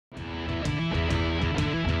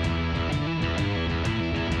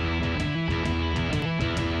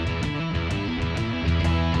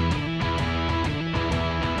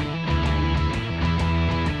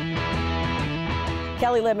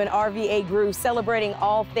Kelli Lemon, RVA Grooves, celebrating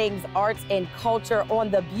all things arts and culture on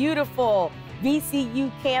the beautiful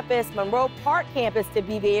VCU campus, Monroe Park campus to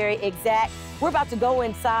be very exact. We're about to go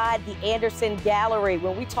inside the Anderson Gallery.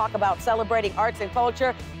 When we talk about celebrating arts and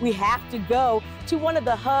culture, we have to go to one of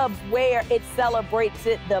the hubs where it celebrates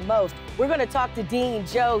it the most. We're going to talk to Dean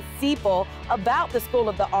Joe Seipel about the School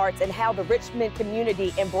of the Arts and how the Richmond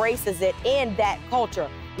community embraces it and that culture.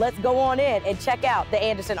 Let's go on in and check out the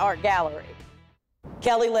Anderson Art Gallery.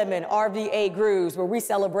 Kelli Lemon, RVA Grooves, where we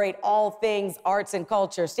celebrate all things arts and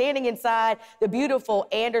culture. Standing inside the beautiful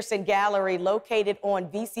Anderson Gallery located on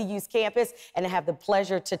VCU's campus, and I have the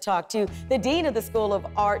pleasure to talk to the Dean of the School of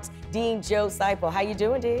Arts, Dean Joe Seipel. How you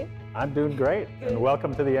doing, Dean? I'm doing great, and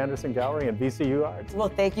welcome to the Anderson Gallery and VCU Arts. Well,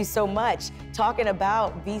 thank you so much. Talking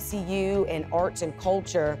about VCU and arts and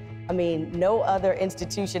culture, I mean, no other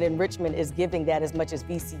institution in Richmond is giving that as much as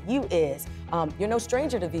VCU is. You're no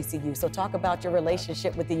stranger to VCU, so talk about your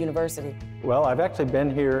relationship with the university. Well, I've actually been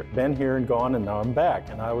here and gone, and now I'm back.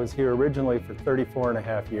 And I was here originally for 34 and a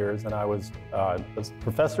half years, and I was a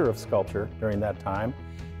professor of sculpture during that time.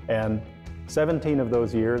 And 17 of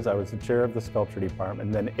those years, I was the chair of the sculpture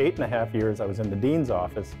department. And then 8.5 years, I was in the dean's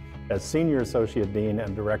office as senior associate dean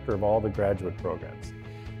and director of all the graduate programs.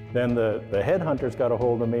 Then the headhunters got a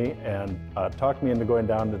hold of me and talked me into going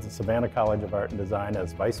down to the Savannah College of Art and Design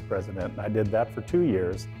as vice president. And I did that for 2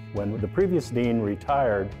 years. When the previous dean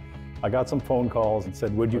retired, I got some phone calls and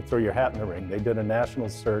said, would you throw your hat in the ring? They did a national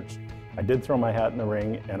search. I did throw my hat in the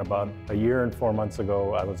ring, and about a year and 4 months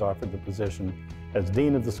ago, I was offered the position as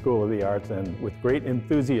Dean of the School of the Arts, and with great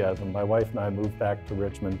enthusiasm, my wife and I moved back to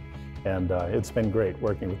Richmond. And it's been great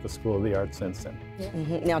working with the School of the Arts since then.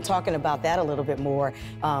 Mm-hmm. Now, talking about that a little bit more,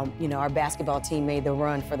 you know, our basketball team made the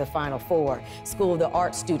run for the Final Four. School of the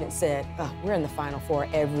Arts students said, oh, we're in the Final Four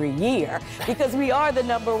every year because we are the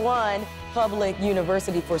 #1 public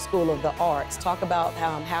university for School of the Arts. Talk about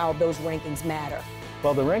how those rankings matter.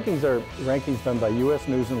 Well, the rankings are rankings done by U.S.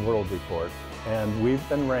 News and World Report, and we've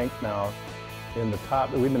been ranked now in the top,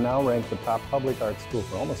 we've been now ranked the top public arts school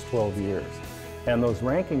for almost 12 years. And those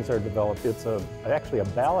rankings are developed, actually a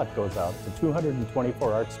ballot goes out to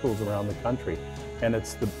 224 art schools around the country, and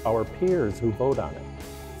it's our peers who vote on it.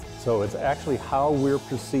 So it's actually how we're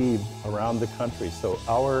perceived around the country. So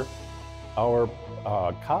our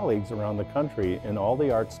colleagues around the country in all the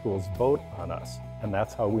art schools vote on us, and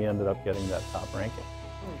that's how we ended up getting that top ranking.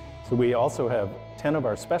 So we also have 10 of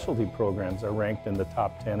our specialty programs are ranked in the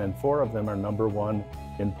top 10, and 4 of them are #1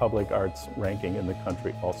 in public arts ranking in the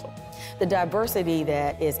country also. The diversity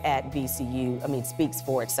that is at VCU, I mean, speaks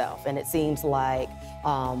for itself. And it seems like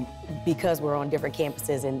because we're on different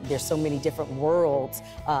campuses and there's so many different worlds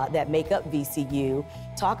that make up VCU,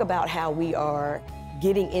 talk about how we are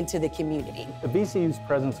getting into the community. The VCU's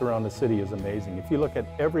presence around the city is amazing. If you look at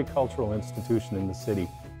every cultural institution in the city,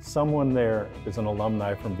 someone there is an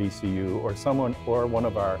alumni from VCU, or one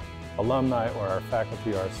of our alumni or our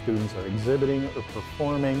faculty or our students are exhibiting or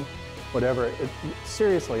performing, whatever.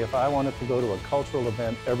 Seriously, if I wanted to go to a cultural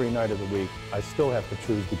event every night of the week, I still have to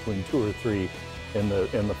choose between 2 or 3 in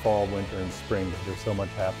the fall, winter, and spring because there's so much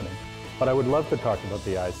happening. But I would love to talk about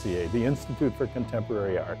the ICA, the Institute for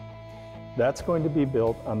Contemporary Art. That's going to be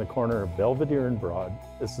built on the corner of Belvedere and Broad.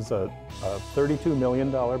 This is a $32 million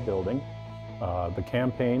building. The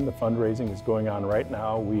campaign, the fundraising is going on right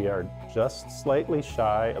now. We are just slightly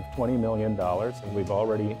shy of $20 million, and we've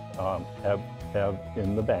already have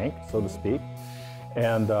in the bank, so to speak.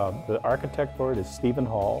 And the architect for it is Stephen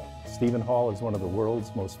Hall. Stephen Hall is one of the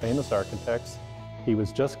world's most famous architects. He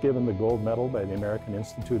was just given the gold medal by the American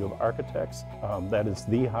Institute of Architects. That is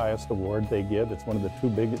the highest award they give. It's one of the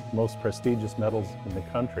 2 most prestigious medals in the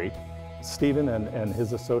country. Stephen and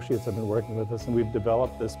his associates have been working with us, and we've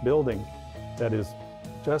developed this building that is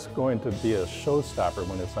just going to be a showstopper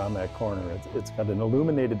when it's on that corner. It's got an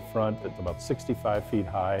illuminated front. It's about 65 feet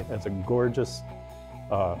high. It has a gorgeous,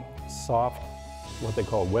 soft, what they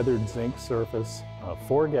call weathered zinc surface,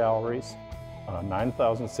 4 galleries,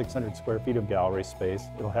 9,600 square feet of gallery space.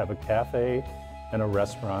 It'll have a cafe and a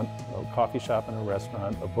restaurant, a coffee shop and a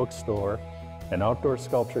restaurant, a bookstore, an outdoor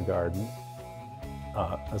sculpture garden,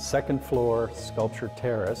 a 2nd floor sculpture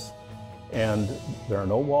terrace, and there are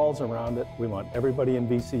no walls around it. We want everybody in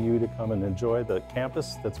VCU to come and enjoy the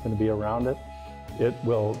campus that's going to be around it.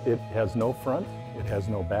 It has no front, it has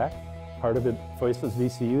no back. Part of it faces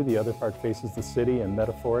VCU, the other part faces the city, and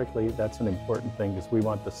metaphorically, that's an important thing because we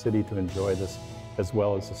want the city to enjoy this as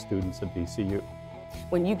well as the students at VCU.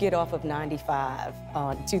 When you get off of 95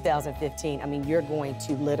 on 2015, I mean, you're going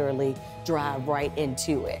to literally drive right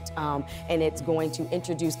into it. And it's going to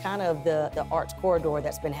introduce kind of the arts corridor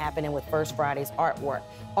that's been happening with First Friday's Art Walk.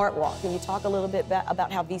 Can you talk a little bit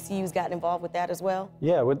about how VCU's gotten involved with that as well?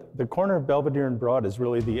 Yeah, with the corner of Belvedere and Broad is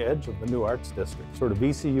really the edge of the new arts district. Sort of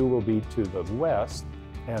VCU will be to the west,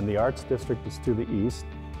 and the arts district is to the east.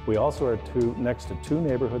 We also are next to two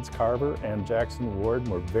neighborhoods, Carver and Jackson Ward,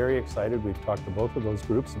 and we're very excited. We've talked to both of those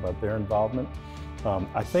groups about their involvement.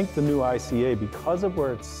 I think the new ICA, because of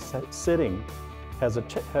where it's sitting, has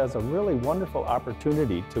a really wonderful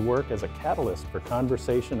opportunity to work as a catalyst for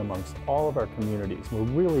conversation amongst all of our communities. We're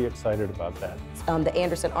really excited about that. The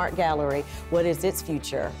Anderson Art Gallery, what is its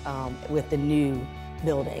future with the new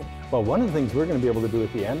building? Well, one of the things we're going to be able to do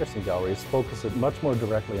at the Anderson Gallery is focus it much more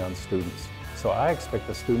directly on students. So I expect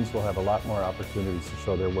the students will have a lot more opportunities to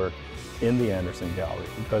show their work in the Anderson Gallery,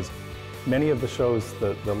 because many of the shows,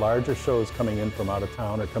 the larger shows coming in from out of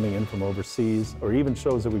town or coming in from overseas, or even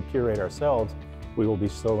shows that we curate ourselves, we will be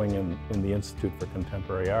showing in the Institute for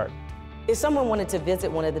Contemporary Art. If someone wanted to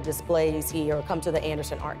visit one of the displays here or come to the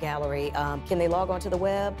Anderson Art Gallery, can they log onto the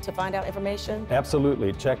web to find out information?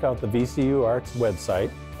 Absolutely. Check out the VCU Arts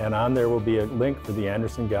website, and on there will be a link for the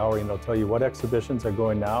Anderson Gallery, and it'll tell you what exhibitions are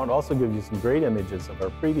going now, and also give you some great images of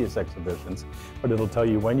our previous exhibitions. But it'll tell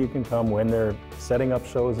you when you can come, when they're setting up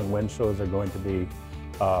shows, and when shows are going to be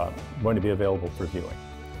available for viewing.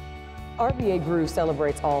 RVA Grooves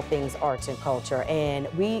celebrates all things arts and culture, and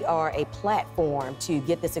we are a platform to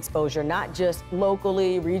get this exposure, not just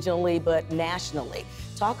locally, regionally, but nationally.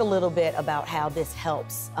 Talk a little bit about how this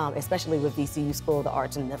helps, especially with VCU School of the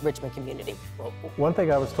Arts in the Richmond community. Well, one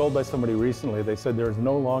thing I was told by somebody recently, they said there's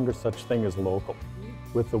no longer such thing as local.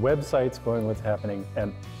 With the websites going what's happening,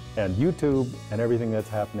 and YouTube and everything that's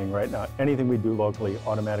happening right now, anything we do locally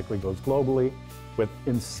automatically goes globally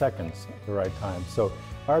within seconds at the right time. So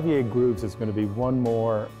RVA Grooves is going to be one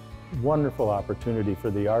more wonderful opportunity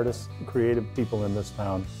for the artists and creative people in this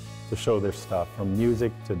town to show their stuff, from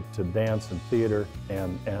music to dance and theater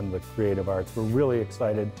and the creative arts. We're really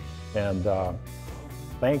excited, and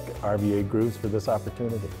thank RVA Grooves for this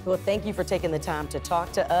opportunity. Well, thank you for taking the time to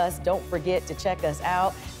talk to us. Don't forget to check us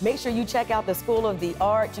out. Make sure you check out the School of the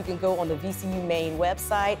Arts. You can go on the VCU main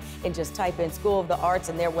website and just type in School of the Arts,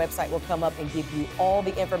 and their website will come up and give you all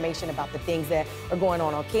the information about the things that are going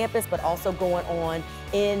on campus, but also going on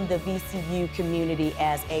in the VCU community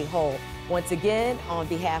as a whole. Once again, on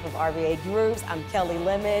behalf of RVA Grooves, I'm Kelli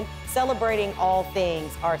Lemon, celebrating all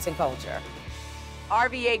things arts and culture.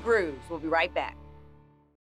 RVA Grooves. We'll be right back.